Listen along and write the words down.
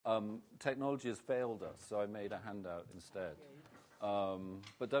technology has failed us, so I made a handout instead.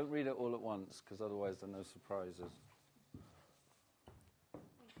 But don't read it all at once, because otherwise there are no surprises.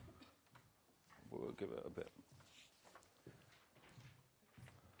 We'll give it a bit.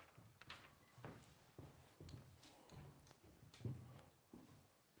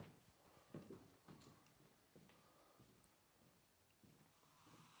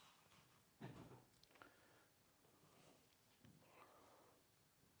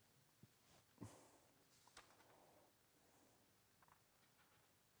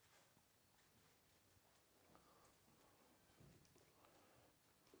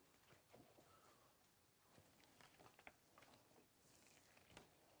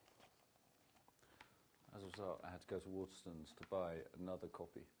 As a result, I had to go to Waterstones to buy another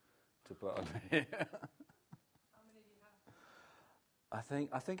copy to put on here. How many do you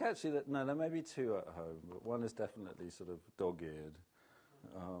have? I think actually that no, there may be two at home, but one is definitely sort of dog-eared.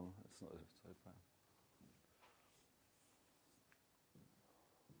 It's not so bad.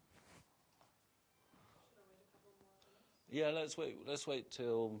 Should I wait a couple more minutes? Yeah, let's wait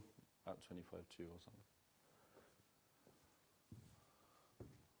till about 25 to or something.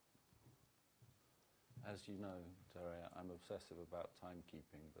 As you know, Daria, I'm obsessive about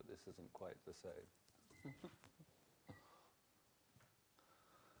timekeeping, but this isn't quite the same.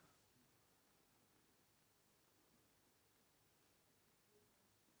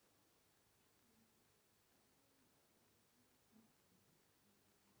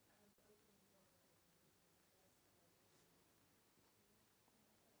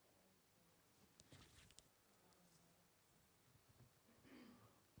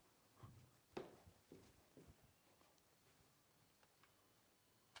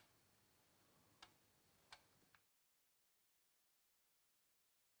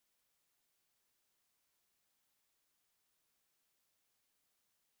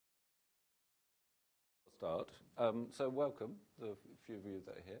 Start. So welcome, the few of you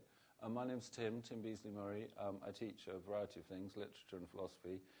that are here. My name's Tim Beasley-Murray. I teach a variety of things, literature and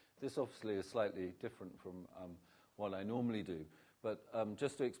philosophy. This obviously is slightly different from what I normally do. But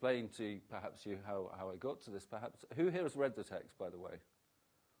just to explain to perhaps you how I got to this, perhaps, who here has read the text, by the way?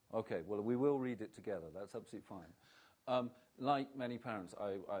 Okay, well, we will read it together. That's absolutely fine. Like many parents,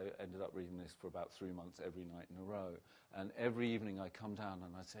 I ended up reading this for about 3 months every night in a row. And every evening I come down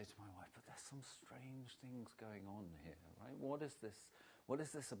and I say to my wife, but there's some strange things going on here, right? What is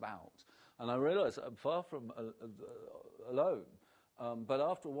this about? And I realized I'm far from alone. But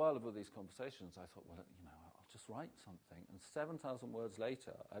after a while of all these conversations, I thought, well, I'll just write something. And 7,000 words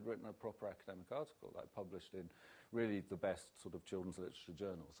later, I'd written a proper academic article that I published in really the best sort of children's literature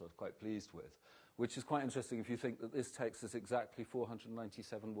journal, so I was quite pleased with, which is quite interesting if you think that this text is exactly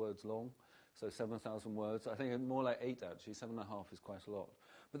 497 words long, so 7,000 words. I think more like 8, actually. 7.5 is quite a lot.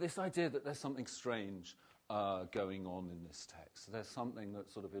 But this idea that there's something strange going on in this text, there's something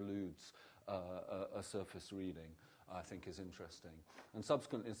that sort of eludes a surface reading, I think is interesting. And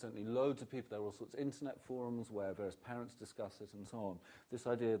subsequently, certainly, loads of people, there are all sorts of internet forums where various parents discuss it and so on. This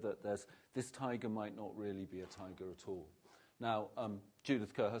idea that this tiger might not really be a tiger at all. Now,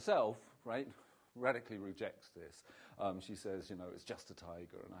 Judith Kerr herself, right, radically rejects this. She says, it's just a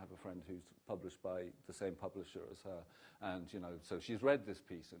tiger, and I have a friend who's published by the same publisher as her, and, so she's read this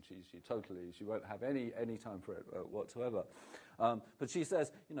piece, and she won't have any time for it whatsoever. But she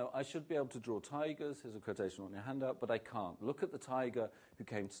says, I should be able to draw tigers, here's a quotation on your handout, but I can't. Look at the tiger who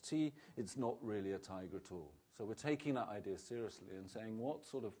came to tea, it's not really a tiger at all. So we're taking that idea seriously and saying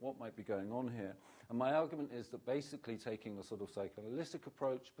what might be going on here. And my argument is that basically taking a sort of psychoanalytic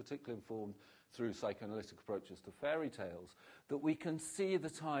approach, particularly informed through psychoanalytic approaches to fairy tales, that we can see the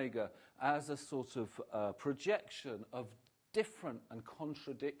tiger as a sort of projection of different and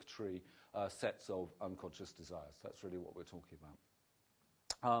contradictory sets of unconscious desires. That's really what we're talking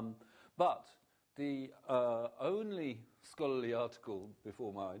about. But the only scholarly article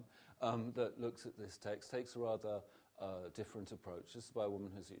before mine that looks at this text takes a rather different approach. This is by a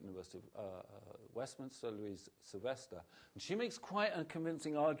woman who's at the University of Westminster, Louise Sylvester. And she makes quite a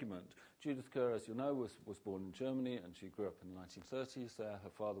convincing argument. Judith Kerr, as you know, was born in Germany, and she grew up in the 1930s there. Her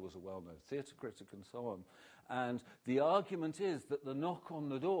father was a well-known theatre critic and so on. And the argument is that the knock on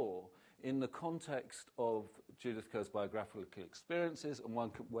the door in the context of Judith Kerr's biographical experiences, and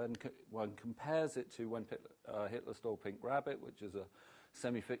when one compares it to When Hitler Stole Pink Rabbit, which is a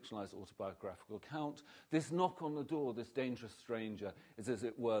semi-fictionalized autobiographical account, this knock on the door, this dangerous stranger, is, as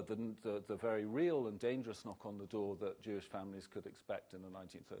it were, the very real and dangerous knock on the door that Jewish families could expect in the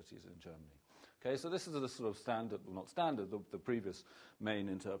 1930s in Germany. Okay, so this is the sort of standard, well, not standard, the previous main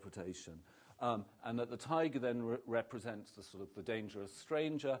interpretation. And that the tiger then represents the sort of the dangerous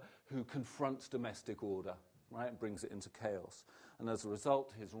stranger who confronts domestic order, right, and brings it into chaos. And as a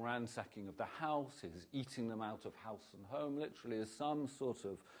result, his ransacking of the house, his eating them out of house and home, literally is some sort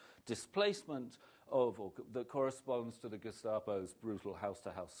of displacement of, or that corresponds to the Gestapo's brutal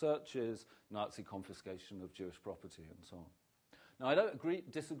house-to-house searches, Nazi confiscation of Jewish property, and so on. Now, I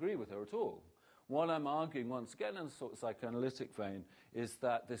don't disagree with her at all. What I'm arguing, once again, in a sort of psychoanalytic vein, is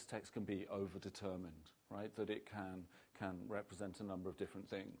that this text can be overdetermined, right? That it can represent a number of different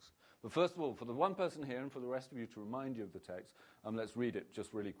things. But first of all, for the one person here and for the rest of you to remind you of the text, let's read it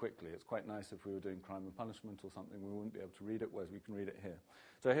just really quickly. It's quite nice if we were doing Crime and Punishment or something, we wouldn't be able to read it, whereas we can read it here.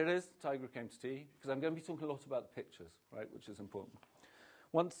 So here it is, Tiger came to tea, because I'm going to be talking a lot about the pictures, right, which is important.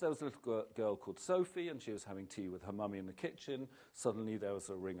 Once there was a little girl called Sophie, and she was having tea with her mummy in the kitchen. Suddenly there was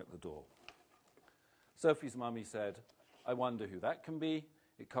a ring at the door. Sophie's mummy said, "I wonder who that can be.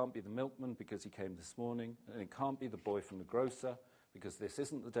 It can't be the milkman because he came this morning, and it can't be the boy from the grocer because this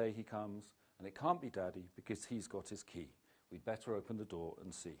isn't the day he comes, and it can't be Daddy because he's got his key. We'd better open the door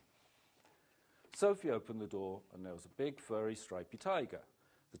and see." Sophie opened the door, and there was a big, furry, stripy tiger.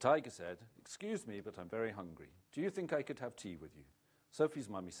 The tiger said, "Excuse me, but I'm very hungry. Do you think I could have tea with you?" Sophie's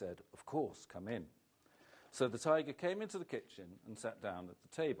mummy said, "Of course, come in." So the tiger came into the kitchen and sat down at the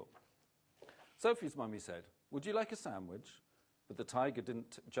table. Sophie's mummy said, "Would you like a sandwich?" But the tiger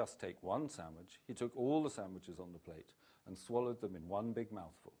didn't just take one sandwich. He took all the sandwiches on the plate and swallowed them in one big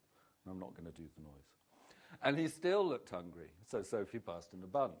mouthful. And I'm not going to do the noise. And he still looked hungry, so Sophie passed him the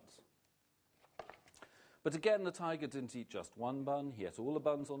buns. But again, the tiger didn't eat just one bun. He ate all the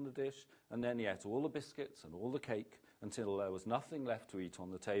buns on the dish, and then he ate all the biscuits and all the cake until there was nothing left to eat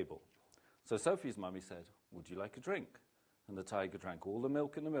on the table. So Sophie's mummy said, "Would you like a drink?" And the tiger drank all the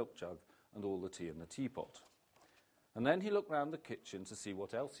milk in the milk jug and all the tea in the teapot. And then he looked round the kitchen to see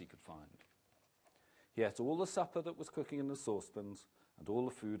what else he could find. He ate all the supper that was cooking in the saucepans and all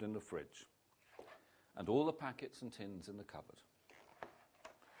the food in the fridge and all the packets and tins in the cupboard.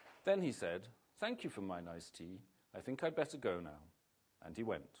 Then he said, "Thank you for my nice tea. I think I'd better go now." And he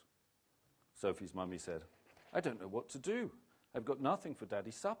went. Sophie's mummy said, "I don't know what to do. I've got nothing for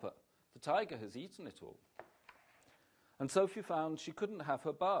Daddy's supper. The tiger has eaten it all." And Sophie found she couldn't have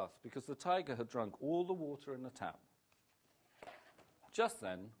her bath because the tiger had drunk all the water in the tap. Just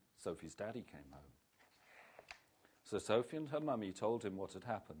then, Sophie's daddy came home. So Sophie and her mummy told him what had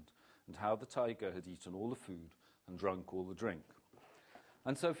happened and how the tiger had eaten all the food and drunk all the drink.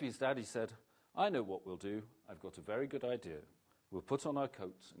 And Sophie's daddy said, "I know what we'll do. I've got a very good idea. We'll put on our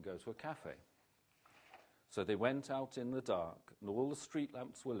coats and go to a cafe." So they went out in the dark, and all the street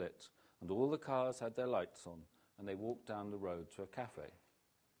lamps were lit, and all the cars had their lights on, and they walked down the road to a cafe.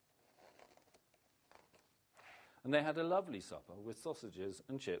 And they had a lovely supper with sausages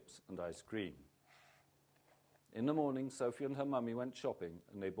and chips and ice cream. In the morning, Sophie and her mummy went shopping,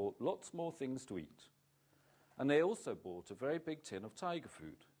 and they bought lots more things to eat. And they also bought a very big tin of tiger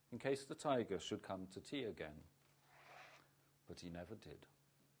food, in case the tiger should come to tea again. But he never did.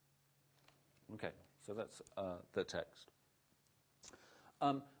 Okay, so that's the text.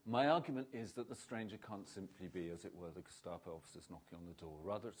 My argument is that the stranger can't simply be, as it were, the Gestapo officers knocking on the door.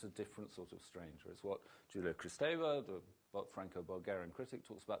 Rather, it's a different sort of stranger. It's what Julia Kristeva, the Franco-Bulgarian critic,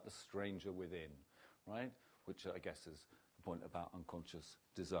 talks about, the stranger within, right? Which I guess is the point about unconscious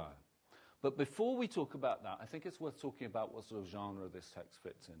desire. But before we talk about that, I think it's worth talking about what sort of genre this text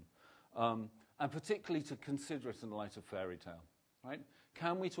fits in. And particularly to consider it in light of fairy tale, right?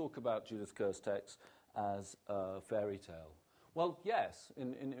 Can we talk about Judith Kerr's text as a fairy tale? Well, yes,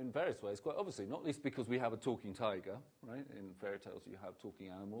 in various ways, quite obviously, not least because we have a talking tiger, right? In fairy tales you have talking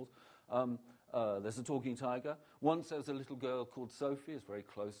animals. There's a talking tiger. Once there was a little girl called Sophie, it's very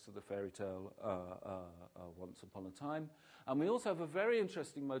close to the fairy tale Once Upon a Time. And we also have a very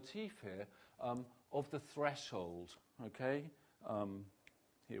interesting motif here of the threshold, okay?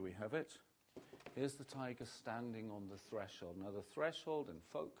 Here we have it. Here's the tiger standing on the threshold. Now, the threshold in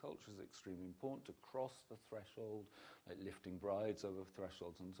folk culture is extremely important, to cross the threshold, like lifting brides over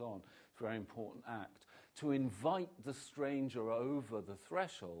thresholds and so on. It's a very important act. To invite the stranger over the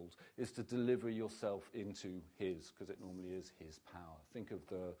threshold is to deliver yourself into his, because it normally is his power. Think of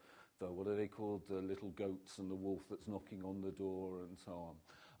the what are they called, the little goats and the wolf that's knocking on the door and so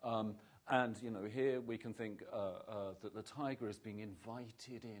on. And, you know, here we can think that the tiger is being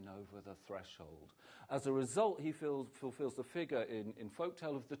invited in over the threshold. As a result, he fulfills the figure in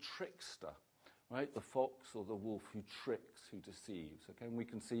folktale of the trickster, right? The fox or the wolf who tricks, who deceives, okay? And we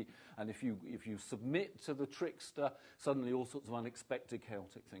can see, and if you submit to the trickster, suddenly all sorts of unexpected,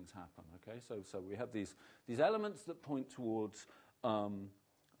 chaotic things happen, okay? So we have these elements that point towards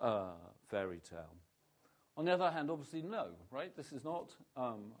fairy tale. On the other hand, obviously, no, right? This is not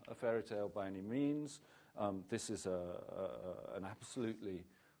a fairy tale by any means. This is an absolutely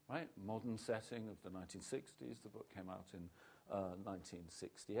modern setting of the 1960s. The book came out in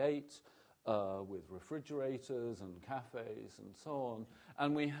 1968 with refrigerators and cafes and so on.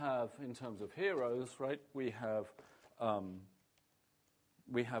 And we have, in terms of heroes, we have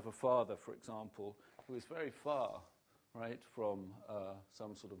a father, for example, who is very far from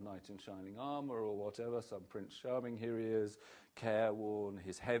some sort of knight in shining armour or whatever, some Prince Charming. Here he is, careworn,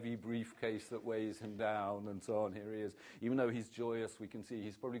 his heavy briefcase that weighs him down and so on. Here he is. Even though he's joyous, we can see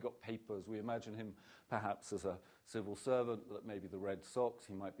he's probably got papers. We imagine him perhaps as a civil servant, maybe the Red Sox.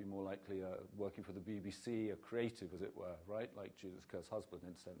 He might be more likely working for the BBC, a creative, as it were, like Judith Kerr's husband,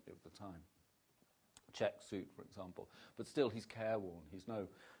 incidentally, of the time. Check suit, for example. But still, he's careworn. He's no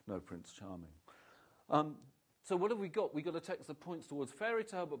Prince Charming. So what have we got? We've got a text that points towards fairy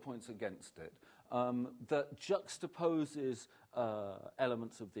tale but points against it, that juxtaposes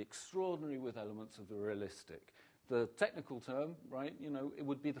elements of the extraordinary with elements of the realistic. The technical term, it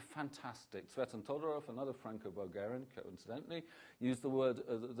would be the fantastic. Tsvetan Todorov, another Franco-Bulgarian, coincidentally, used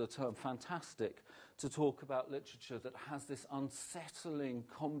the term fantastic to talk about literature that has this unsettling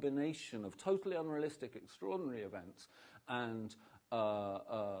combination of totally unrealistic, extraordinary events and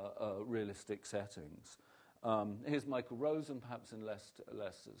realistic settings. Here's Michael Rosen, perhaps in less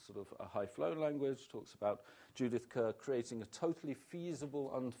sort of a high-flow language, talks about Judith Kerr creating a totally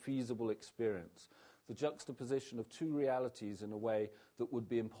feasible, unfeasible experience, the juxtaposition of two realities in a way that would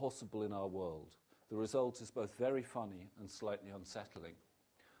be impossible in our world. The result is both very funny and slightly unsettling.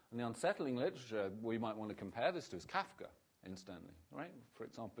 And the unsettling literature we might want to compare this to is Kafka, incidentally, For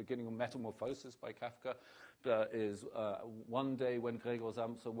example, beginning of Metamorphosis by Kafka is one day when Gregor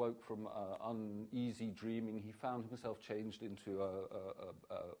Samsa woke from uneasy dreaming, he found himself changed into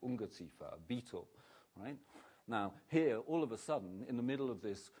a Ungeziefer, a beetle, Now, here, all of a sudden, in the middle of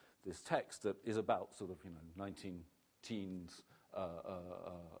this text that is about sort of, 19-teens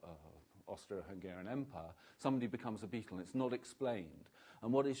Austro-Hungarian Empire, somebody becomes a beetle, and it's not explained.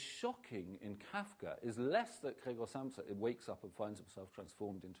 And what is shocking in Kafka is less that Gregor Samsa wakes up and finds himself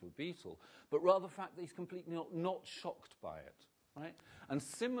transformed into a beetle, but rather the fact that he's completely not shocked by it, And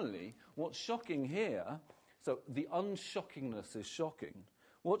similarly, what's shocking here, so the unshockingness is shocking.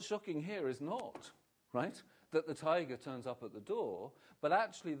 What's shocking here is not, that the tiger turns up at the door, but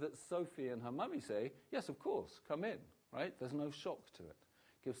actually that Sophie and her mummy say, yes, of course, come in, There's no shock to it.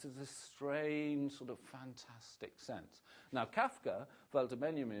 Gives us this strange sort of fantastic sense. Now, Kafka, Walter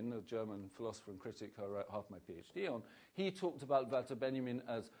Benjamin, a German philosopher and critic who I wrote half my PhD on, he talked about Walter Benjamin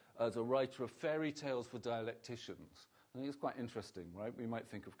as a writer of fairy tales for dialecticians. I think it's quite interesting, We might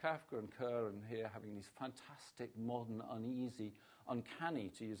think of Kafka and Kerr and here having these fantastic, modern, uneasy,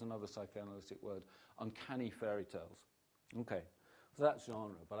 uncanny, to use another psychoanalytic word, uncanny fairy tales. Okay, so that's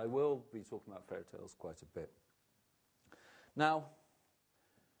genre, but I will be talking about fairy tales quite a bit. Now,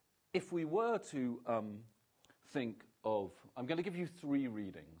 if we were to think of, I'm going to give you three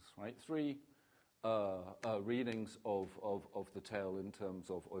readings, Three readings of the tale in terms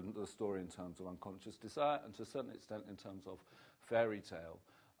of, or the story in terms of unconscious desire, and to a certain extent in terms of fairy tale.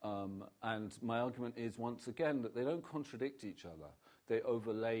 And my argument is, once again, that they don't contradict each other. They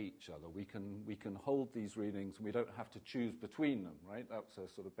overlay each other. We can hold these readings, and we don't have to choose between them, That's a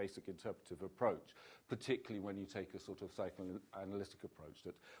sort of basic interpretive approach, particularly when you take a sort of psychoanalytic approach,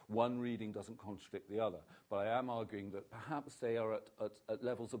 that one reading doesn't contradict the other. But I am arguing that perhaps they are at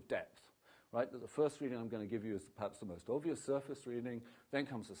levels of depth, That the first reading I'm going to give you is perhaps the most obvious surface reading, then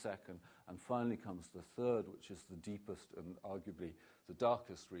comes the second, and finally comes the third, which is the deepest and arguably the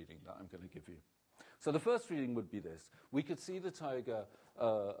darkest reading that I'm going to give you. So the first reading would be this. We could see the tiger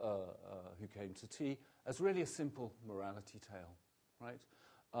who came to tea as really a simple morality tale,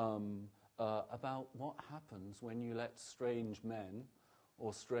 about what happens when you let strange men,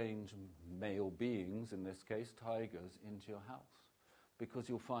 or strange male beings, in this case tigers, into your house, because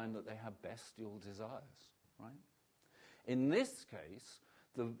you'll find that they have bestial desires, In this case,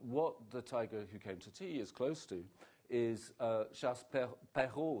 what the tiger who came to tea is close to is Charles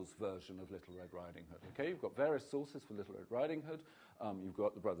Perrault's version of Little Red Riding Hood. Okay, you've got various sources for Little Red Riding Hood. You've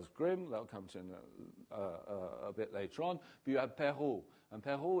got the Brothers Grimm, that'll come to a bit later on. But you have Perrault, and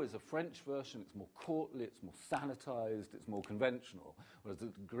Perrault is a French version. It's more courtly, it's more sanitized, it's more conventional. Whereas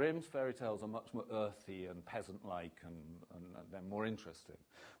the Grimm's fairy tales are much more earthy and peasant-like, and they're more interesting.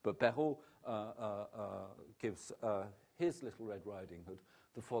 But Perrault gives his Little Red Riding Hood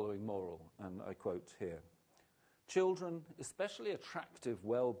the following moral, and I quote here. Children, especially attractive,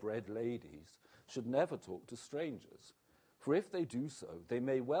 well-bred ladies, should never talk to strangers. For if they do so, they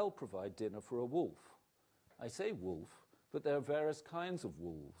may well provide dinner for a wolf. I say wolf, but there are various kinds of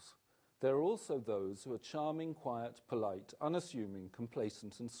wolves. There are also those who are charming, quiet, polite, unassuming,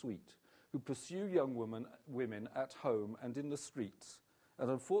 complacent, and sweet, who pursue young women at home and in the streets.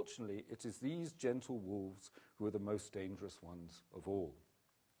 And unfortunately, it is these gentle wolves who are the most dangerous ones of all.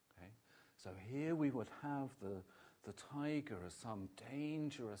 Okay? So here we would have the tiger as some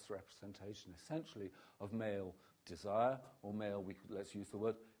dangerous representation, essentially, of male desire, or male, let's use the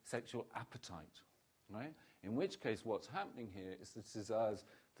word, sexual appetite. Right? In which case, what's happening here is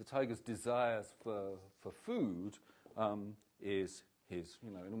the tiger's desires for food is his,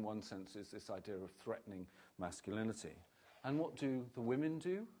 in one sense, is this idea of threatening masculinity. And what do the women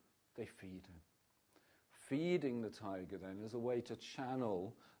do? They feed him. Feeding the tiger, then, is a way to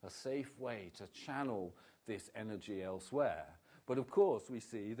channel, a safe way to channel this energy elsewhere. But of course, we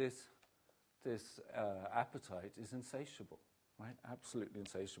see this appetite is insatiable. Right? Absolutely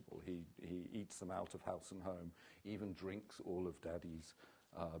insatiable. He eats them out of house and home, even drinks all of Daddy's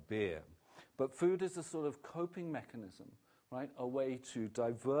beer. But food is a sort of coping mechanism, right? A way to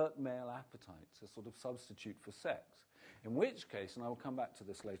divert male appetites, a sort of substitute for sex. In which case, and I will come back to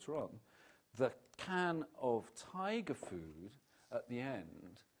this later on, the can of tiger food at the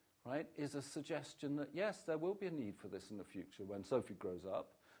end, right, is a suggestion that, yes, there will be a need for this in the future when Sophie grows up,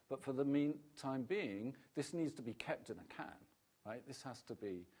 but for the meantime being, this needs to be kept in a can. Right? This has to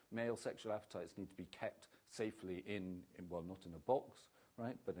be, male sexual appetites need to be kept safely well, not in a box,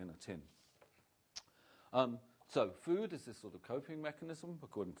 right, but in a tin. So food is this sort of coping mechanism,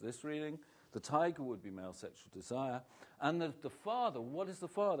 according to this reading. The tiger would be male sexual desire. And the father, what is the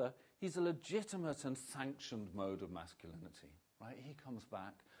father? He's a legitimate and sanctioned mode of masculinity. Right? He comes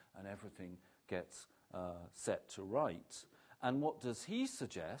back and everything gets set to rights. And what does he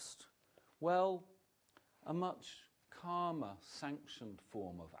suggest? Well, a much calmer, sanctioned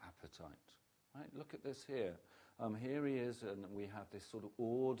form of appetite. Right? Look at this here. Here he is, and we have this sort of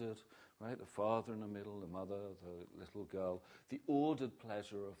ordered, right? The father in the middle, the mother, the little girl, the ordered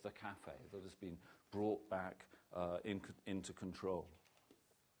pleasure of the cafe that has been brought back into control.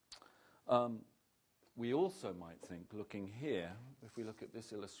 We also might think, looking here, if we look at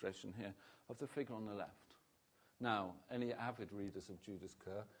this illustration here, of the figure on the left. Now, any avid readers of Judith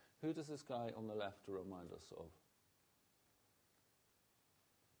Kerr, who does this guy on the left remind us of?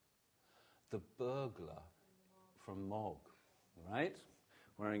 The burglar from Mog, right?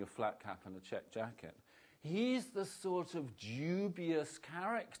 Wearing a flat cap and a check jacket. He's the sort of dubious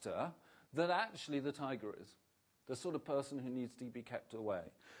character that actually the tiger is. The sort of person who needs to be kept away.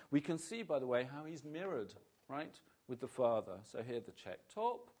 We can see, by the way, how he's mirrored, right, with the father. So here the check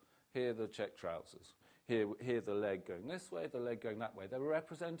top, here the check trousers. Here the leg going this way, the leg going that way. They're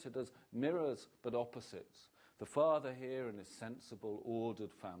represented as mirrors but opposites. The father here in his sensible,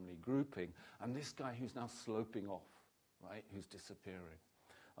 ordered family grouping, and this guy who's now sloping off, right, who's disappearing.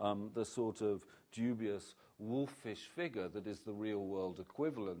 The sort of dubious, wolfish figure that is the real-world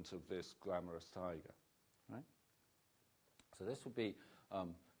equivalent of this glamorous tiger, right? So this would be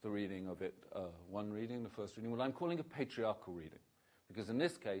the reading of it, one reading, the first reading, what I'm calling a patriarchal reading. Because in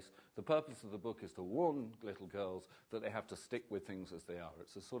this case, the purpose of the book is to warn little girls that they have to stick with things as they are.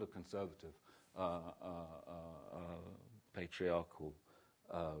 It's a sort of conservative patriarchal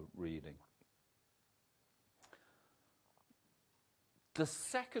reading. The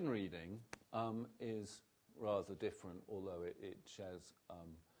second reading is rather different, although it shares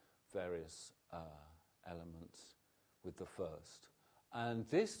various elements with the first. And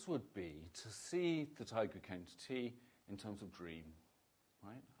this would be to see the tiger came to tea in terms of dream,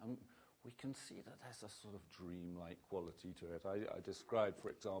 right? We can see that there's a sort of dreamlike quality to it. I described, for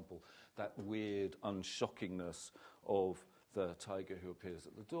example, that weird unshockingness of the tiger who appears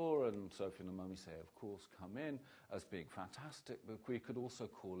at the door, and Sophie and the mummy say, of course, come in, as being fantastic, but we could also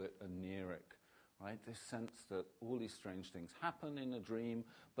call it oniric, right? This sense that all these strange things happen in a dream,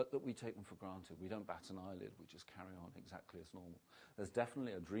 but that we take them for granted. We don't bat an eyelid, we just carry on exactly as normal. There's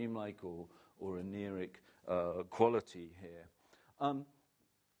definitely a dreamlike or oniric quality here.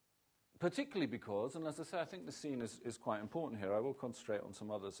 Particularly because, and as I say, I think the scene is quite important here. I will concentrate on some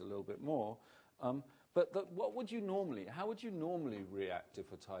others a little bit more. But how would you normally react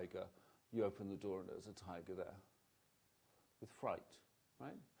if a tiger, you open the door and there's a tiger there? With fright,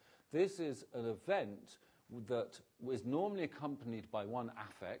 right? This is an event that is normally accompanied by one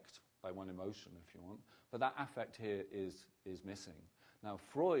affect, by one emotion if you want, but that affect here is missing. Now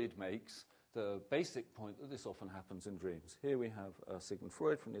Freud makes the basic point that this often happens in dreams. Here we have Sigmund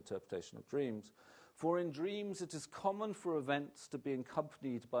Freud from the interpretation of dreams. For in dreams it is common for events to be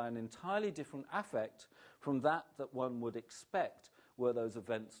accompanied by an entirely different affect from that one would expect were those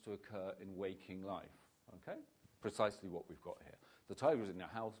events to occur in waking life. Okay? Precisely what we've got here. The tiger is in your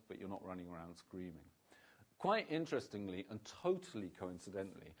house, but you're not running around screaming. Quite interestingly and totally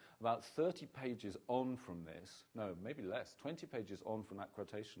coincidentally, about 30 pages on from this, no, maybe less, 20 pages on from that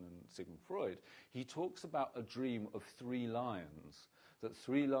quotation in Sigmund Freud, he talks about a dream of 3 lions. That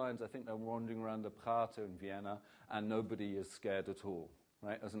 3 lions, I think they're wandering around the Prater in Vienna, and nobody is scared at all,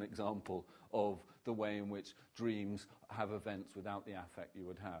 right? As an example of the way in which dreams have events without the affect you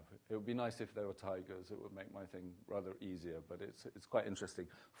would have. It would be nice if there were tigers. It would make my thing rather easier, but it's quite interesting.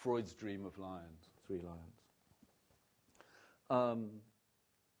 Freud's dream of lions, 3 lions.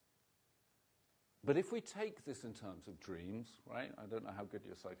 But if we take this in terms of dreams, right? I don't know how good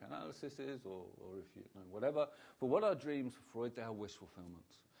your psychoanalysis is or if you know, whatever. But what are dreams for Freud? They are wish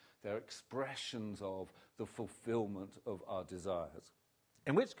fulfillments. They're expressions of the fulfillment of our desires.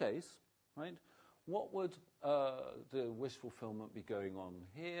 In which case, right, what would the wish fulfillment be going on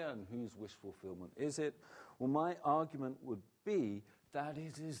here, and whose wish fulfillment is it? Well, my argument would be that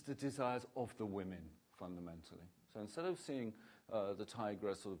it is the desires of the women, fundamentally. So instead of seeing the tiger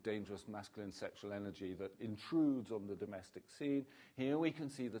as sort of dangerous masculine sexual energy that intrudes on the domestic scene, here we can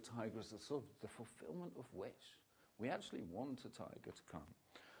see the tiger as a sort of the fulfillment of wish. We actually want a tiger to come.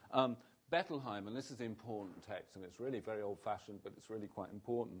 Bettelheim, and this is the important text, and it's really very old-fashioned, but it's really quite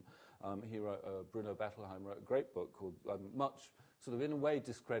important. Bruno Bettelheim wrote a great book called, much sort of in a way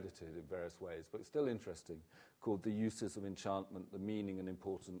discredited in various ways, but still interesting, called The Uses of Enchantment, the Meaning and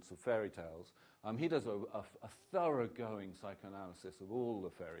Importance of Fairy Tales. He does a thoroughgoing psychoanalysis of all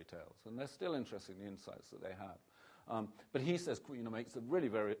the fairy tales, and they're still interesting, the insights that they have. But he says, makes a really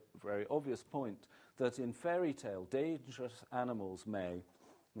very, very obvious point that in fairy tale, dangerous animals may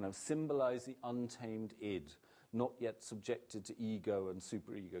symbolize the untamed id, not yet subjected to ego and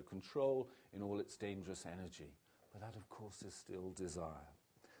superego control in all its dangerous energy. But that, of course, is still desire.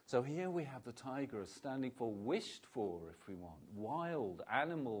 So here we have the tiger as standing for wished for, if we want, wild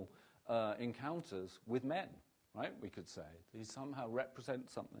animal encounters with men, right? We could say. He somehow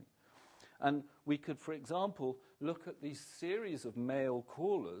represents something. And we could, for example, look at these series of male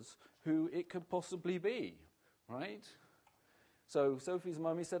callers who it could possibly be, right? So Sophie's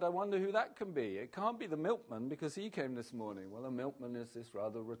mummy said, I wonder who that can be. It can't be the milkman because he came this morning. Well, a milkman is this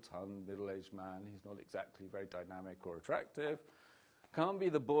rather rotund, middle-aged man. He's not exactly very dynamic or attractive. Can't be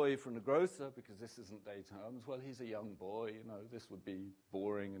the boy from the grocer because this isn't daytimes. Well, he's a young boy. This would be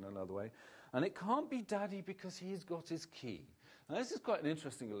boring in another way. And it can't be daddy because he's got his key. Now, this is quite an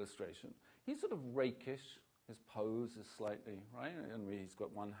interesting illustration. He's sort of rakish. His pose is slightly, right? And he's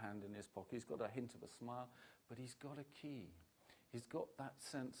got one hand in his pocket. He's got a hint of a smile, but he's got a key. He's got that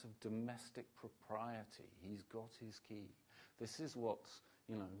sense of domestic propriety. He's got his key. This is what's,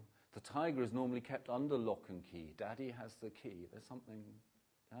 the tiger is normally kept under lock and key. Daddy has the key. There's something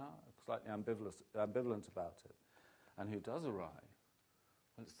slightly ambivalent about it. And who does arrive?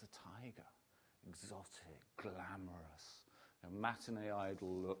 Well, it's the tiger. Exotic, glamorous, matinee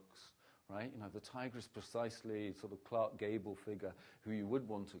idol looks, right? The tiger is precisely sort of Clark Gable figure who you would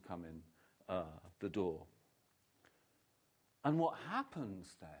want to come in the door. And what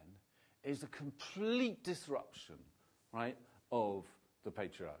happens then is a complete disruption, right, of the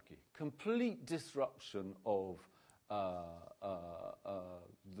patriarchy, complete disruption of the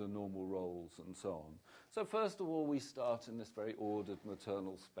normal roles and so on. So first of all, we start in this very ordered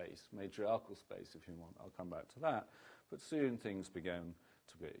maternal space, matriarchal space, if you want. I'll come back to that. But soon things began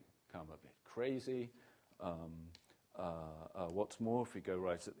to become a bit crazy. What's more, if we go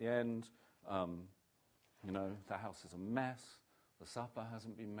right at the end, the house is a mess, the supper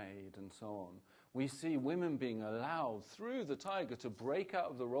hasn't been made, and so on. We see women being allowed through the tiger to break out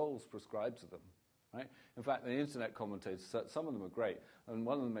of the roles prescribed to them. Right? In fact, the internet commentators, some of them are great, and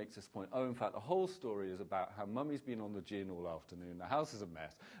one of them makes this point, in fact, the whole story is about how mummy's been on the gin all afternoon, the house is a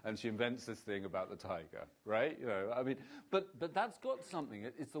mess, and she invents this thing about the tiger, right? But that's got something.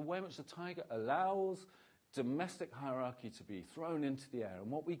 It's the way in which the tiger allows domestic hierarchy to be thrown into the air, and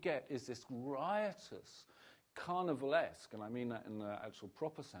what we get is this riotous, carnivalesque, and I mean that in the actual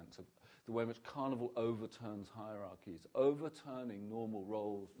proper sense of the way in which carnival overturns hierarchies, overturning normal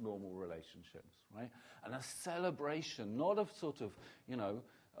roles, normal relationships, right? And a celebration, not of sort of,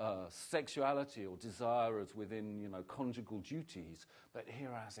 sexuality or desire as within, conjugal duties, but here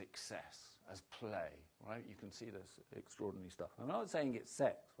as excess, as play, right? You can see this extraordinary stuff. I'm not saying it's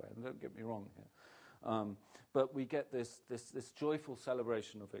sex, right? Don't get me wrong here. But we get this joyful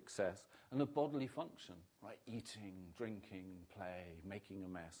celebration of excess and of bodily function, right? Eating, drinking, play, making a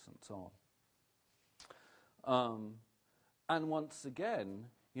mess, and so on. And once again,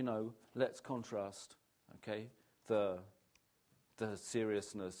 let's contrast, okay, the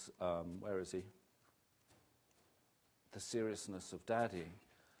seriousness, where is he? The seriousness of Daddy.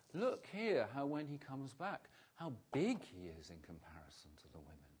 Look here how when he comes back, how big he is in comparison to the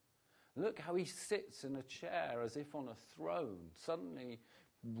women. Look how he sits in a chair as if on a throne, suddenly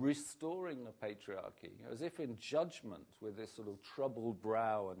restoring the patriarchy, as if in judgment with this sort of troubled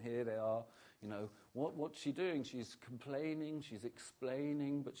brow. And here they are, what's she doing? She's complaining, she's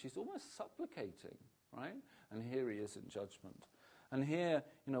explaining, but she's almost supplicating, right? And here he is in judgment. And here,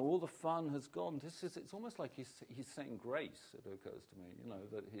 all the fun has gone. It's almost like he's saying grace, it occurs to me,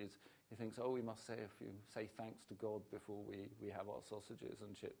 that he thinks, we must say thanks to God before we have our sausages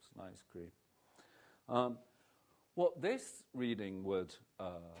and chips and ice cream. What this reading would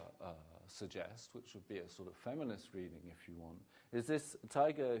suggest, which would be a sort of feminist reading if you want, is this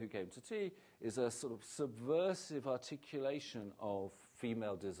tiger who came to tea is a sort of subversive articulation of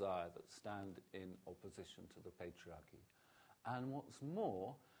female desire that stand in opposition to the patriarchy. And what's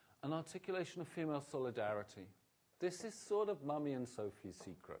more, an articulation of female solidarity. This is sort of Mummy and Sophie's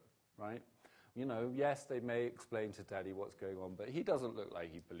secret, right? Yes, they may explain to Daddy what's going on, but he doesn't look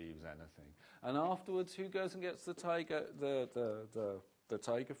like he believes anything. And afterwards, who goes and gets the tiger, the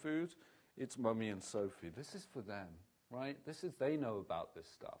tiger food? It's Mummy and Sophie. This is for them, right? They know about this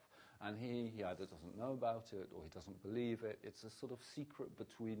stuff. And he either doesn't know about it or he doesn't believe it. It's a sort of secret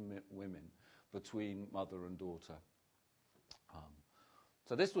between women, between mother and daughter.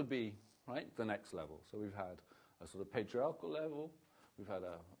 So this would be, right, the next level. So we've had a sort of patriarchal level. We've had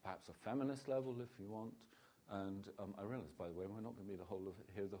perhaps a feminist level, if you want. And I realize, by the way, we're not going to be the whole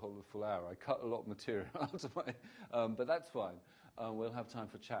of the full hour. I cut a lot of material out of my... but that's fine. We'll have time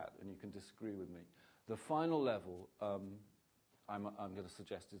for chat, and you can disagree with me. The final level, I'm going to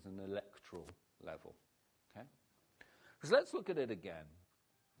suggest, is an electoral level. Okay? Because let's look at it again.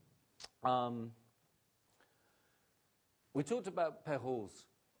 We talked about Perrault's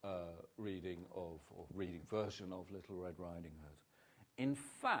reading version of Little Red Riding Hood. In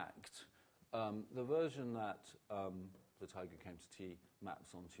fact, the version that The Tiger Came to Tea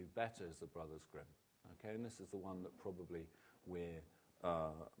maps onto better is the Brothers Grimm. Okay, and this is the one that probably we're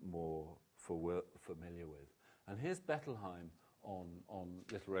more familiar with. And here's Bettelheim on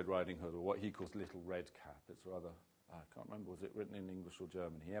Little Red Riding Hood, or what he calls Little Red Cap. It's rather, I can't remember, was it written in English or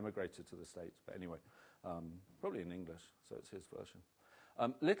German? He emigrated to the States, but anyway, probably in English, so it's his version.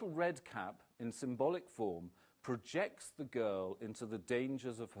 Little Red Cap, in symbolic form, projects the girl into the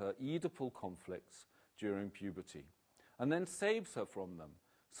dangers of her Oedipal conflicts during puberty, and then saves her from them,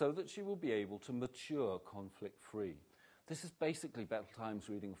 so that she will be able to mature conflict-free. This is basically Bettelheim's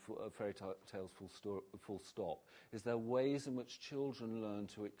reading of fairy tales full stop. Is there ways in which children learn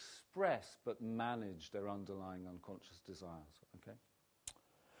to express but manage their underlying unconscious desires? Okay.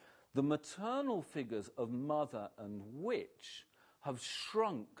 The maternal figures of mother and witch have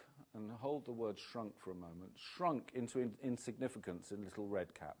shrunk, and hold the word shrunk for a moment, shrunk into insignificance in Little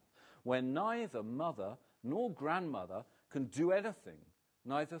Red Cap, where neither mother nor grandmother can do anything,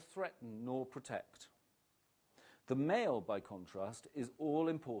 neither threaten nor protect. The male, by contrast, is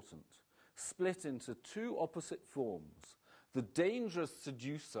all-important, split into two opposite forms. The dangerous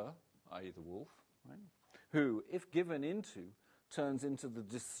seducer, i.e. the wolf, right, who, if given into, turns into the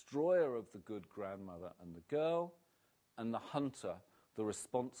destroyer of the good grandmother and the girl, and the hunter, the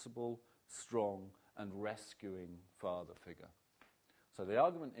responsible, strong, and rescuing father figure. So the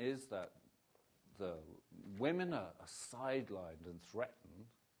argument is that the women are sidelined and threatened,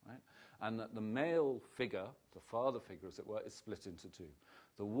 right? And that the male figure, the father figure as it were, is split into two.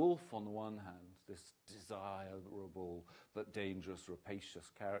 The wolf on the one hand, this desirable but dangerous,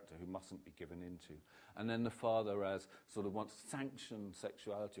 rapacious character who mustn't be given into. And then the father as sort of wants sanctioned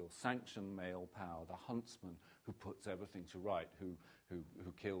sexuality or sanctioned male power, the huntsman who puts everything to right, who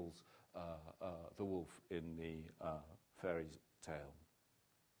kills the wolf in the fairy tale.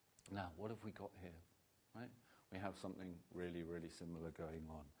 Now, what have we got here? Right? We have something really, really similar going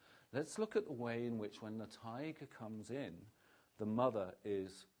on. Let's look at the way in which when the tiger comes in, the mother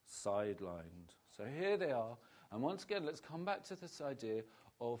is sidelined. So here they are. And once again, let's come back to this idea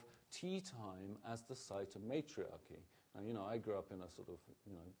of tea time as the site of matriarchy. Now, I grew up in a sort of,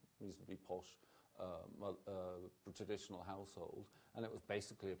 reasonably posh traditional household, and it was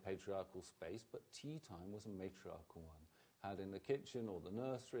basically a patriarchal space, but tea time was a matriarchal one. Had in the kitchen or the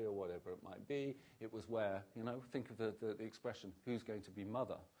nursery or whatever it might be, it was where, think of the expression, who's going to be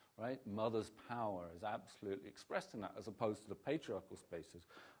mother? right? Mother's power is absolutely expressed in that, as opposed to the patriarchal spaces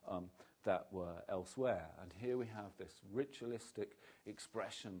that were elsewhere. And here we have this ritualistic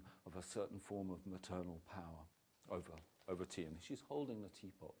expression of a certain form of maternal power over tea. And she's holding the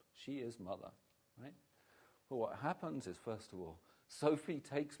teapot. She is mother, right? But what happens is, first of all, Sophie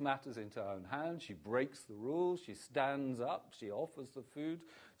takes matters into her own hands. She breaks the rules. She stands up. She offers the food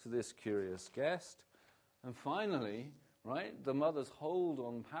to this curious guest. And finally, right, the mother's hold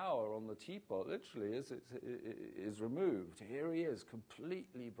on power on the teapot literally is removed. Here he is,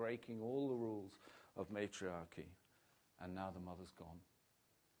 completely breaking all the rules of matriarchy. And now the mother's gone,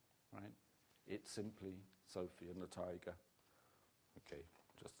 right? It's simply Sophie and the tiger. Okay,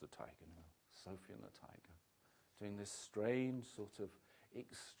 just the tiger now. Sophie and the tiger. Doing this strange, sort of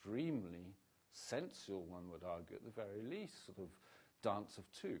extremely sensual, one would argue, at the very least, sort of dance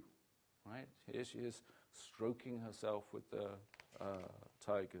of two, right? Here she is stroking herself with the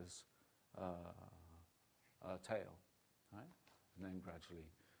tiger's tail, right? And then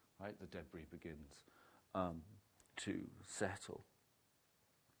gradually, right, the debris begins to settle.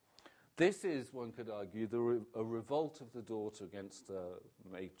 This is, one could argue, a revolt of the daughter against the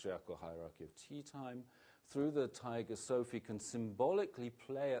matriarchal hierarchy of tea time. Through the tiger, Sophie can symbolically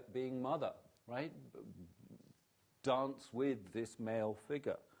play at being mother, right? Dance with this male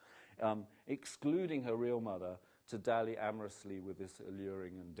figure, excluding her real mother to dally amorously with this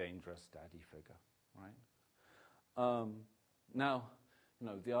alluring and dangerous daddy figure, right? Now, you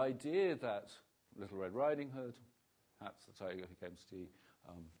know, the idea that Little Red Riding Hood, perhaps the tiger who came to tea,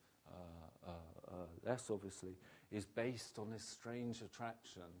 less obviously, is based on this strange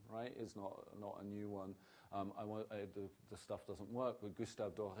attraction, right? Is not a new one. The stuff doesn't work, but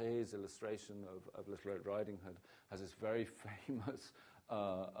Gustave Doré's illustration of Little Red Riding Hood has this very famous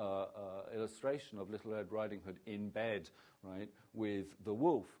illustration of Little Red Riding Hood in bed, right, with the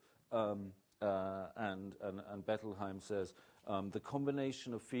wolf. And Bettelheim says, the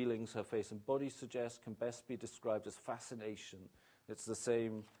combination of feelings her face and body suggest can best be described as fascination. It's the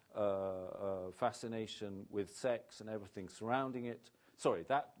same fascination with sex and everything surrounding it. Sorry,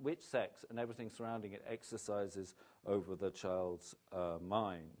 that which sex and everything surrounding it exercises over the child's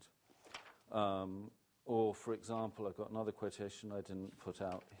mind. Or, for example, I've got another quotation I didn't put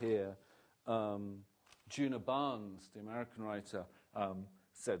out here. Juna Barnes, the American writer,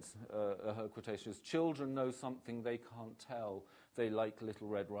 said, her quotation is, "Children know something they can't tell. They like Little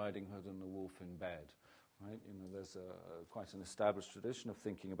Red Riding Hood and the wolf in bed." Right? You know, there's quite an established tradition of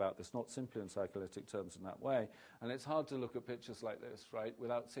thinking about this, not simply in psychoanalytic terms in that way. And it's hard to look at pictures like this, right,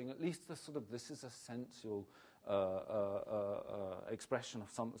 without seeing at least the sort of, this is a sensual expression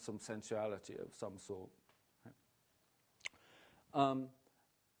of some sensuality of some sort. Right?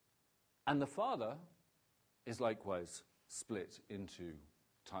 And the father is likewise split into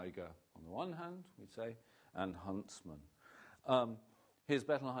tiger on the one hand, we'd say, and huntsman. Here's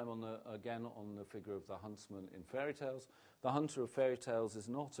Bettelheim again on the figure of the huntsman in fairy tales. The hunter of fairy tales is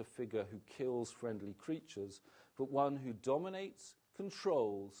not a figure who kills friendly creatures, but one who dominates,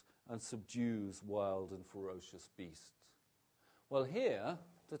 controls, and subdues wild and ferocious beasts. Well, here,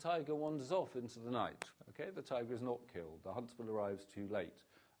 the tiger wanders off into the night. Okay, the tiger is not killed. The huntsman arrives too late,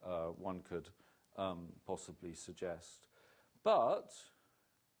 one could possibly suggest. But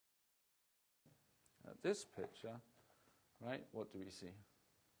at this picture, right, what do we see?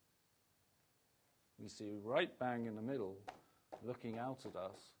 We see right bang in the middle, looking out at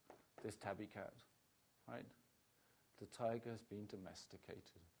us, this tabby cat, right? The tiger has been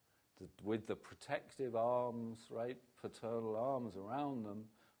domesticated. With the protective arms, right, paternal arms around them,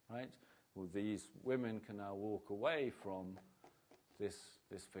 right? Well, these women can now walk away from this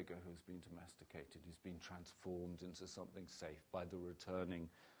figure who's been domesticated, who's been transformed into something safe by the returning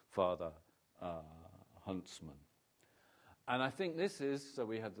father huntsman. And I think this is, so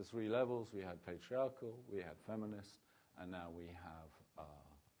we had the three levels, we had patriarchal, we had feminist, and now we have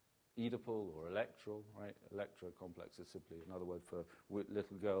Oedipal or electoral, right? Electro complex is simply another word for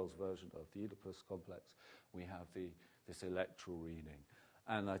little girl's version of the Oedipus complex. We have this electoral reading.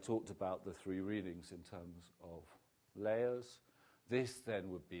 And I talked about the three readings in terms of layers. This then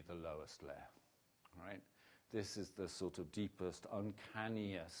would be the lowest layer, right? This is the sort of deepest,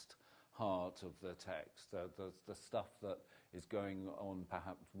 uncanniest heart of the text, the stuff that is going on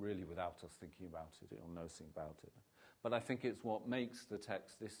perhaps really without us thinking about it or noticing about it. But I think it's what makes the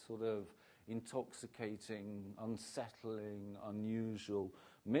text this sort of intoxicating, unsettling, unusual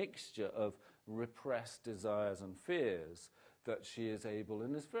mixture of repressed desires and fears that she is able,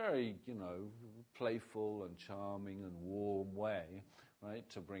 in this very, you know, playful and charming and warm way, right,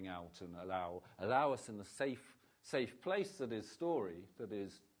 to bring out and allow us in the safe place that is story, that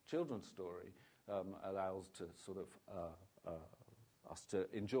is children's story allows to sort of us to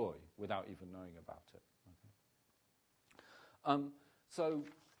enjoy without even knowing about it. Okay.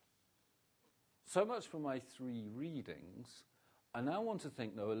 So much for my 3 readings. I now want to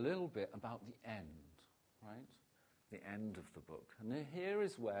think, though, a little bit about the end, right? The end of the book. And here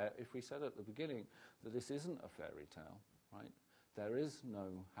is where, if we said at the beginning that this isn't a fairy tale, right? There is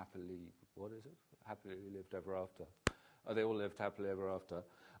no happily, what is it? Happily lived ever after. They all lived happily ever after.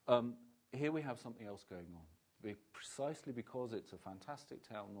 Here we have something else going on. Precisely because it's a fantastic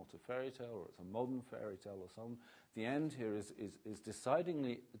tale, not a fairy tale, or it's a modern fairy tale or something, the end here is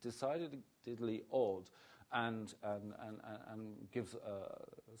decidedly odd and gives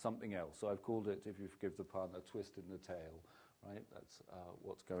something else. So I've called it, if you forgive the pun, a twist in the tale, right? That's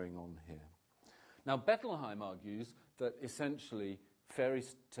what's going on here. Now, Bettelheim argues that essentially fairy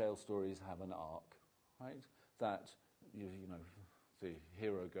tale stories have an arc, right? That, you know, the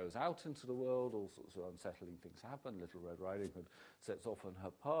hero goes out into the world, all sorts of unsettling things happen. Little Red Riding Hood sets off on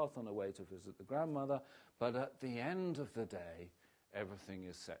her path on her way to visit the grandmother, but at the end of the day, everything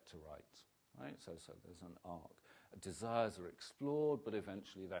is set to rights, right? So there's an arc. Desires are explored, but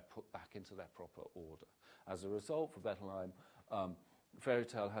eventually they're put back into their proper order. As a result, for Bettelheim, fairy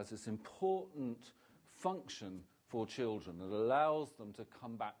tale has this important function for children that allows them to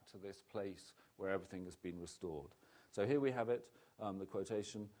come back to this place where everything has been restored. So here we have it, the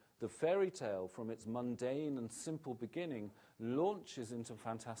quotation, "The fairy tale, from its mundane and simple beginning, launches into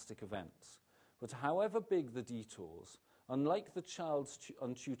fantastic events. But however big the detours, unlike the child's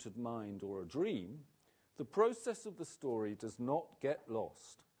untutored mind or a dream, the process of the story does not get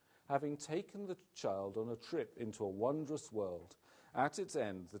lost. Having taken the child on a trip into a wondrous world, at its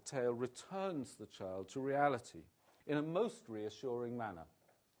end, the tale returns the child to reality in a most reassuring manner.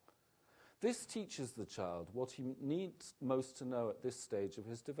 This teaches the child what he needs most to know at this stage of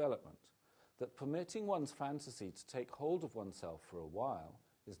his development, that permitting one's fantasy to take hold of oneself for a while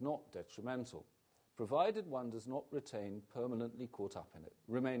is not detrimental, provided one does not remain permanently caught up in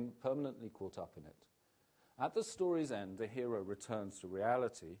it. At the story's end, the hero returns to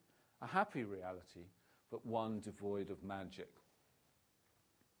reality, a happy reality, but one devoid of magic."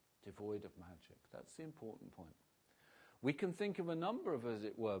 Devoid of magic. That's the important point. We can think of a number of, as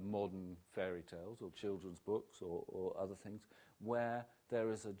it were, modern fairy tales or children's books or other things where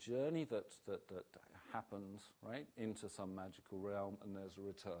there is a journey that happens, right, into some magical realm and there's a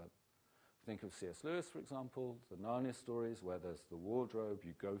return. Think of C.S. Lewis, for example, the Narnia stories where there's the wardrobe.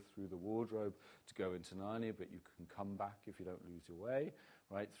 You go through the wardrobe to go into Narnia, but you can come back if you don't lose your way,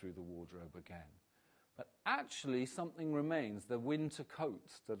 right, through the wardrobe again. But actually, something remains, the winter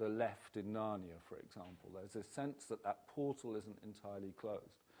coats that are left in Narnia, for example. There's a sense that that portal isn't entirely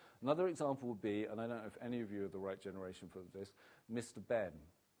closed. Another example would be, and I don't know if any of you are the right generation for this, Mr. Ben.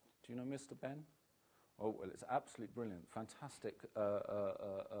 Do you know Mr. Ben? Oh, well, it's absolutely brilliant. Fantastic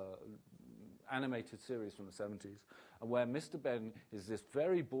animated series from the 70s, and where Mr. Ben is this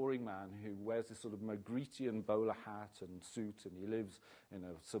very boring man who wears this sort of Magrittean bowler hat and suit, and he lives in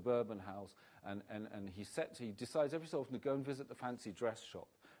a suburban house, and he decides every so often to go and visit the fancy dress shop.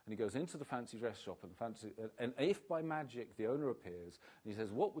 And he goes into the fancy dress shop, and if by magic the owner appears, and he says,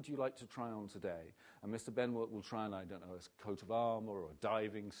 "What would you like to try on today?" And Mr. Ben will try on, I don't know, a coat of armour or a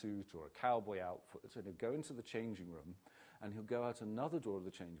diving suit or a cowboy outfit. So he'll go into the changing room, and he'll go out another door of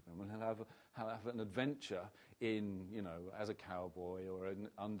the changing room, and he'll have an adventure in, you know, as a cowboy or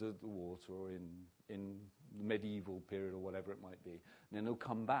under the water or in the medieval period or whatever it might be. And then he'll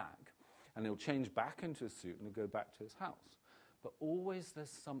come back, and he'll change back into a suit, and he'll go back to his house. But always there's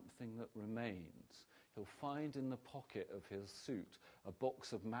something that remains. He'll find in the pocket of his suit a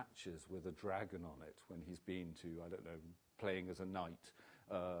box of matches with a dragon on it when he's been to, I don't know, playing as a knight,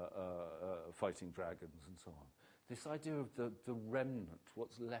 fighting dragons and so on. This idea of the remnant,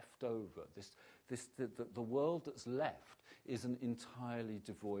 what's left over, the world that's left isn't entirely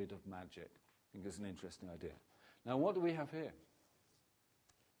devoid of magic. I think it's an interesting idea. Now, what do we have here?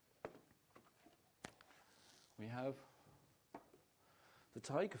 We have the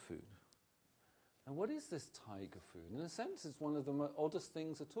tiger food. And what is this tiger food? In a sense, it's one of the oddest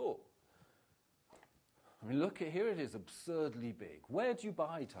things at all. I mean, look, here it is, absurdly big. Where do you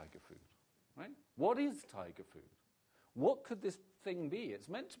buy tiger food? Right? What is tiger food? What could this thing be? It's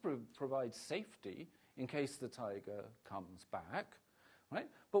meant to provide safety in case the tiger comes back, right?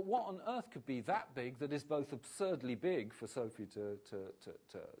 But what on earth could be that big that is both absurdly big for Sophie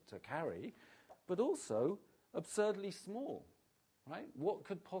to carry, but also absurdly small? Right? What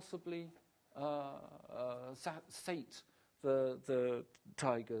could possibly sate the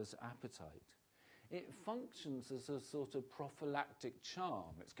tiger's appetite? it functions as a sort of prophylactic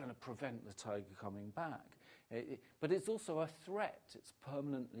charm. It's going to prevent the tiger coming back. But it's also a threat. It's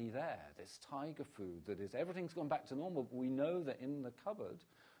permanently there, this tiger food that is, everything's gone back to normal, but we know that in the cupboard,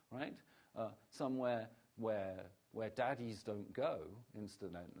 right, somewhere where daddies don't go,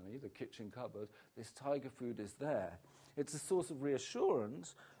 incidentally, the kitchen cupboard, this tiger food is there. It's a source of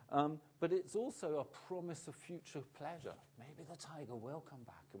reassurance, but it's also a promise of future pleasure. Maybe the tiger will come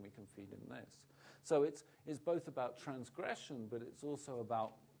back and we can feed him this. So it's both about transgression, but it's also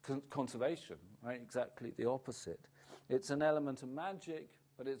about conservation, right? Exactly the opposite. It's an element of magic,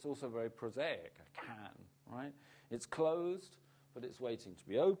 but it's also very prosaic, a can, right? It's closed, but it's waiting to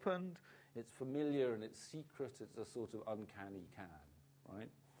be opened. It's familiar and it's secret. It's a sort of uncanny can,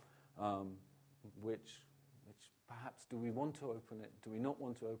 right? Which perhaps, do we want to open it? Do we not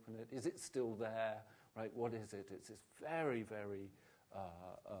want to open it? Is it still there, right? What is it? It's this very, very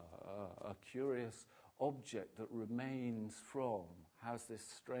a curious object that remains from, has this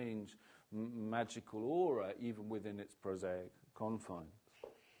strange magical aura even within its prosaic confines.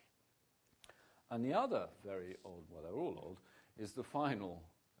 And the other very old, well, they're all old, is the final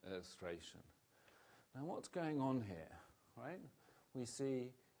illustration. Now, what's going on here, right? We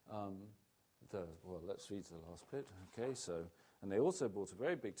see well, let's read the last bit. Okay, so, and they also bought a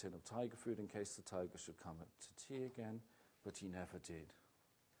very big tin of tiger food in case the tiger should come up to tea again, but he never did.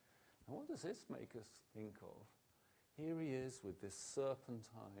 Now, what does this make us think of? Here he is with this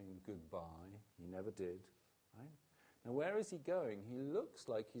serpentine goodbye. He never did, right? Now, where is he going? He looks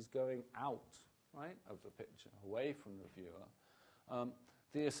like he's going out, right, of the picture, away from the viewer.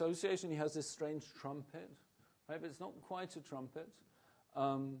 The association, he has this strange trumpet, right, but it's not quite a trumpet.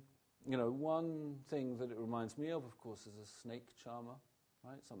 You know, one thing that it reminds me of course, is a snake charmer,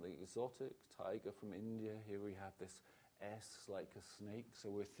 right? Something exotic, tiger from India. Here we have this S like a snake, so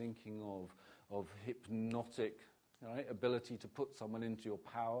we're thinking of hypnotic, right, ability to put someone into your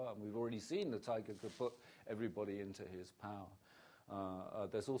power, and we've already seen the tiger could put everybody into his power.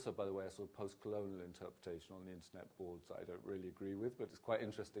 There's also, by the way, a sort of post-colonial interpretation on the internet boards that I don't really agree with, but it's quite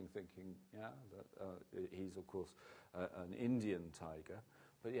interesting thinking, yeah, that he's, of course, an Indian tiger.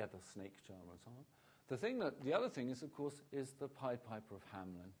 But yeah, the snake charmer and so on. The other thing is, of course, is the Pied Piper of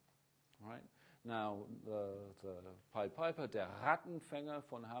Hamelin, right? Now, the Pied Piper, der Rattenfänger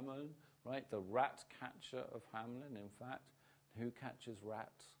von Hamelin, right? The rat catcher of Hamelin, in fact. Who catches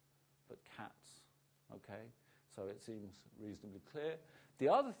rats but cats, okay? So it seems reasonably clear. The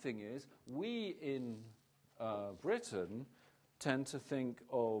other thing is, we in Britain tend to think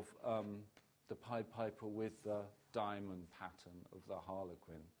of the Pied Piper with the diamond pattern of the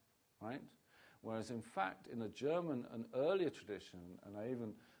harlequin, right? Whereas in fact in a German, an earlier tradition, and I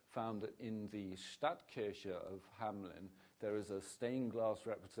even found that in the Stadtkirche of Hamelin, there is a stained glass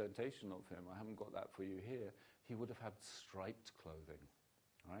representation of him. I haven't got that for you here. He would have had striped clothing,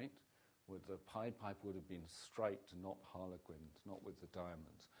 right? With the Pied Piper would have been striped, not harlequined, not with the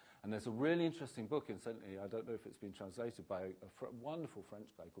diamonds. And there's a really interesting book, incidentally, I don't know if it's been translated by a wonderful French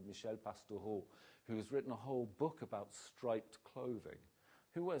guy called Michel Pastoreau, who's written a whole book about striped clothing.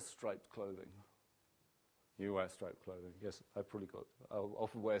 Who wears striped clothing? You wear striped clothing. Yes, I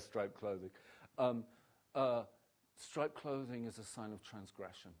often wear striped clothing. Striped clothing is a sign of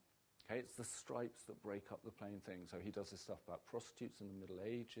transgression. Okay, it's the stripes that break up the plain thing. So he does this stuff about prostitutes in the Middle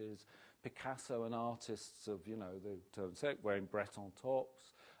Ages, Picasso and artists of, you know, the turn sec wearing Breton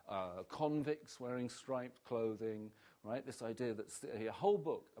tops, convicts wearing striped clothing, right? This idea that a whole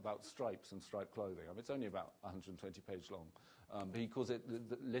book about stripes and striped clothing. I mean, it's only about 120 pages long. But he calls it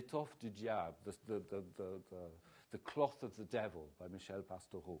l'étoffe du diable, the cloth of the devil by Michel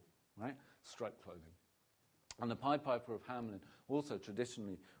Pastoreau, right? Striped clothing. And the Pied Piper of Hamelin also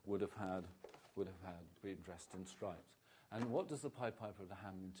traditionally would have been dressed in stripes. And what does the Pied Piper of the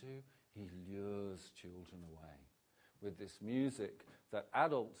Hamelin do? He lures children away with this music that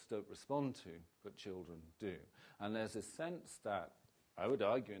adults don't respond to, but children do. And there's a sense that, I would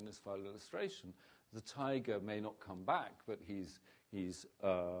argue in this final illustration, the tiger may not come back, but he's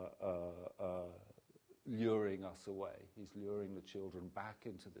luring us away. He's luring the children back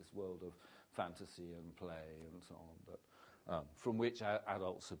into this world of fantasy and play and so on, but, from which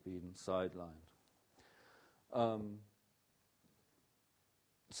adults have been sidelined.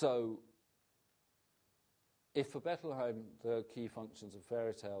 So, if for Bettelheim the key functions of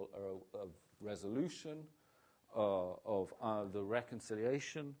fairy tale are of resolution, of the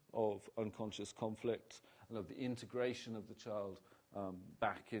reconciliation of unconscious conflicts, and of the integration of the child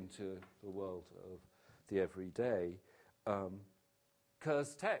back into the world of the everyday,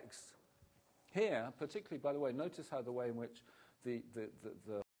 Kerr's text here, particularly, by the way, notice how the way in which the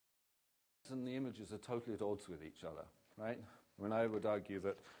and the images are totally at odds with each other, right? I mean, I would argue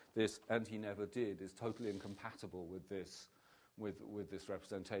that this "and he never did" is totally incompatible with this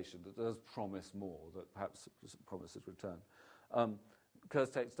representation that does promise more, that perhaps promises return. Kerr's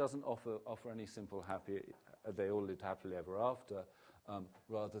text doesn't offer any simple happy, they all lived happily ever after.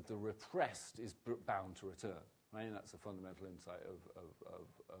 Rather, the repressed is bound to return. Right? And that's a fundamental insight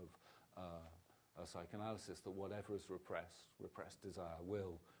of psychoanalysis, that whatever is repressed desire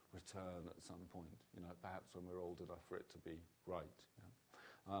will return at some point. You know, perhaps when we're old enough for it to be right. You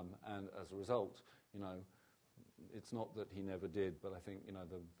know? And as a result, you know, it's not that he never did, but I think, you know,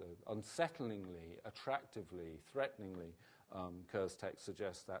 the unsettlingly, attractively, threateningly, Kerr's text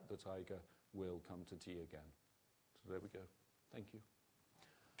suggests that the tiger will come to tea again. So there we go. Thank you.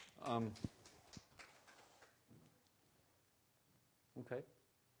 Okay.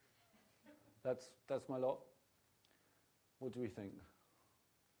 That's my lot. What do we think?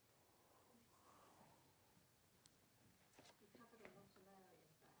 You covered a lot of areas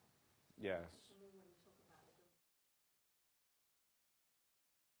there. Yes.